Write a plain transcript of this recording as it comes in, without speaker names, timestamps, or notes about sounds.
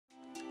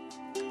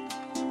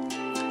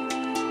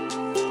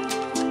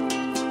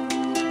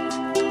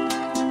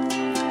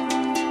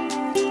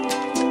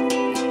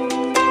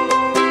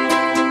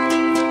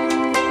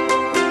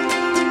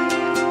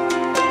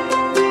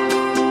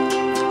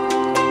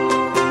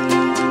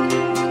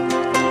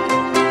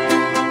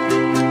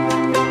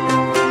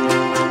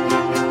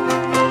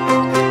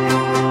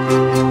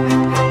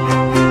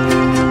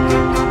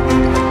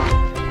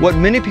What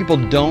many people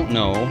don't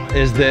know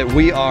is that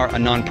we are a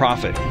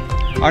nonprofit.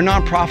 Our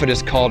nonprofit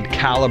is called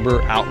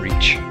Caliber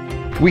Outreach.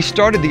 We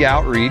started the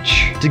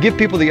outreach to give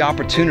people the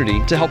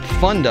opportunity to help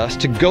fund us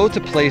to go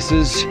to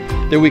places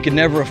that we could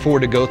never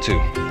afford to go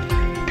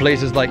to.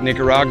 Places like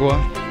Nicaragua,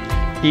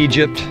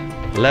 Egypt,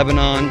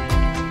 Lebanon,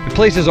 and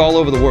places all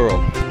over the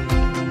world.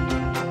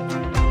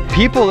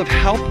 People have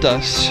helped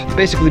us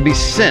basically be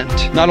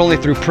sent, not only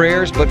through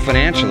prayers, but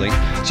financially,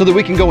 so that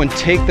we can go and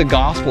take the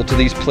gospel to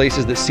these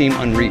places that seem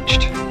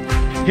unreached.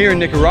 Here in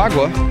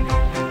Nicaragua,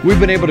 we've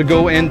been able to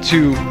go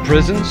into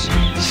prisons,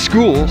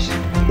 schools,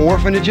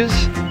 orphanages,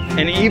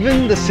 and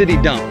even the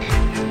city dump.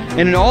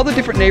 And in all the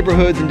different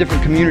neighborhoods and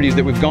different communities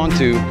that we've gone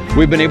to,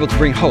 we've been able to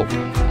bring hope.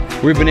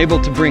 We've been able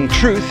to bring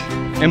truth,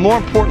 and more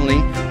importantly,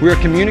 we are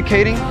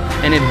communicating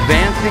and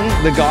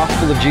advancing the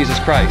gospel of Jesus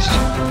Christ,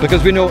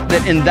 because we know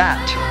that in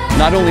that,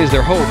 not only is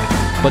there hope,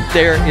 but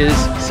there is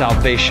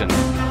salvation.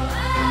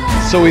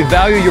 So we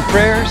value your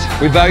prayers,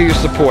 we value your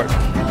support.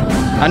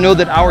 I know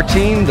that our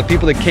team, the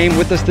people that came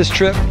with us this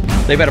trip,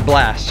 they've had a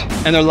blast,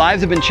 and their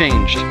lives have been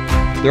changed.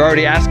 They're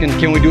already asking,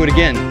 can we do it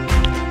again?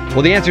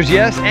 Well, the answer is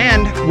yes,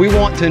 and we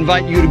want to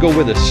invite you to go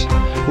with us.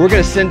 We're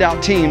going to send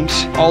out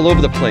teams all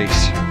over the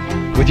place.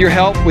 With your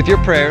help, with your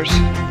prayers,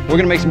 we're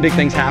going to make some big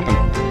things happen,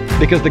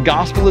 because the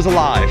gospel is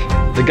alive,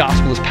 the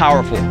gospel is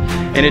powerful,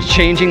 and it's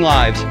changing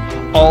lives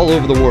all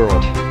over the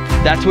world.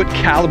 That's what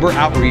Caliber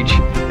Outreach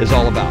is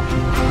all about.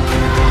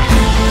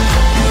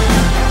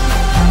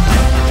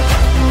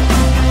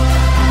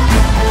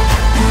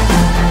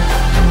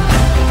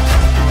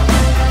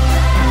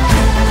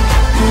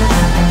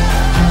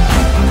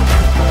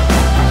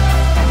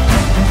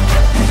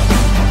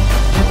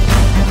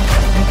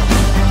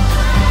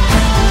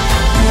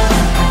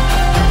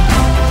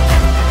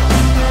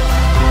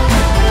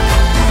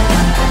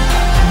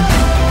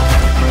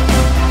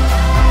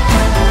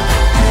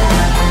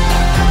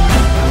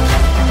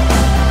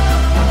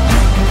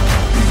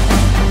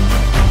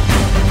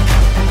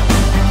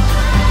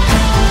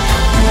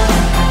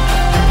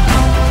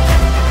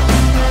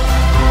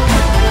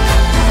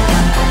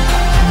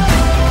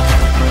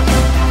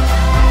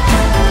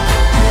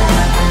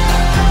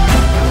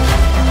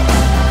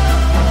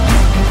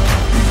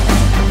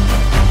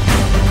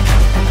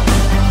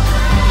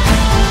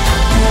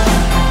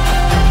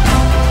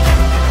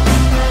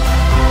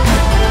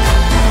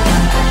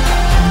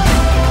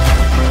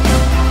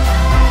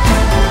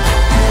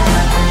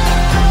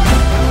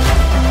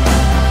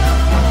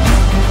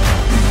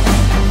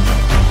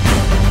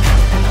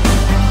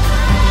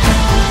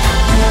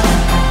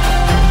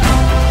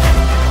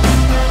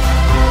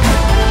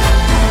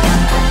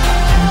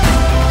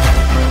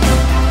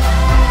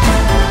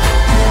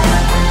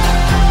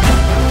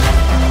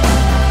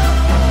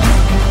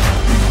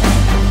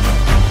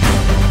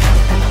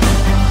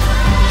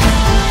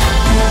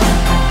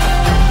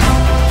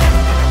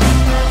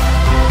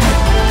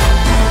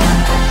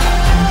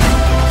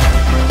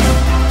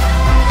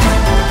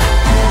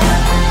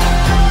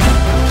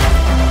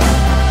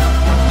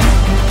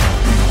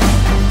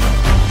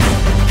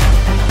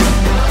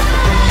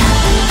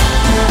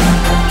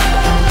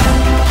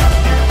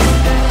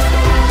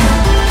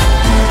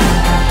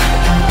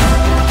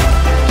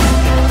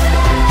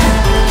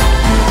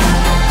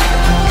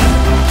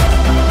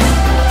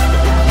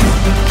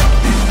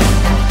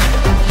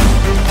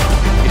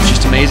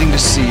 Amazing to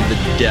see the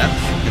depth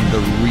and the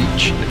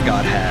reach that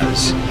God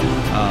has.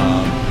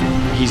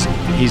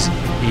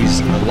 He's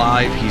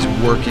alive, he's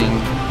working,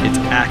 it's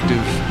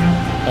active.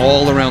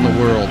 All around the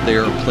world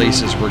there are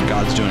places where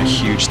God's doing a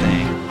huge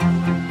thing.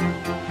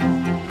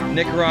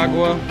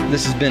 Nicaragua,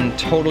 this has been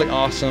totally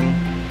awesome.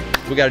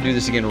 We got to do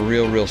this again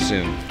real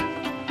soon.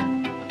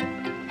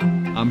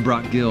 I'm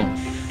Brock Gill.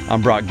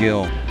 I'm Brock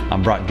Gill.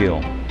 I'm Brock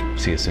Gill.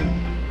 See you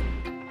soon.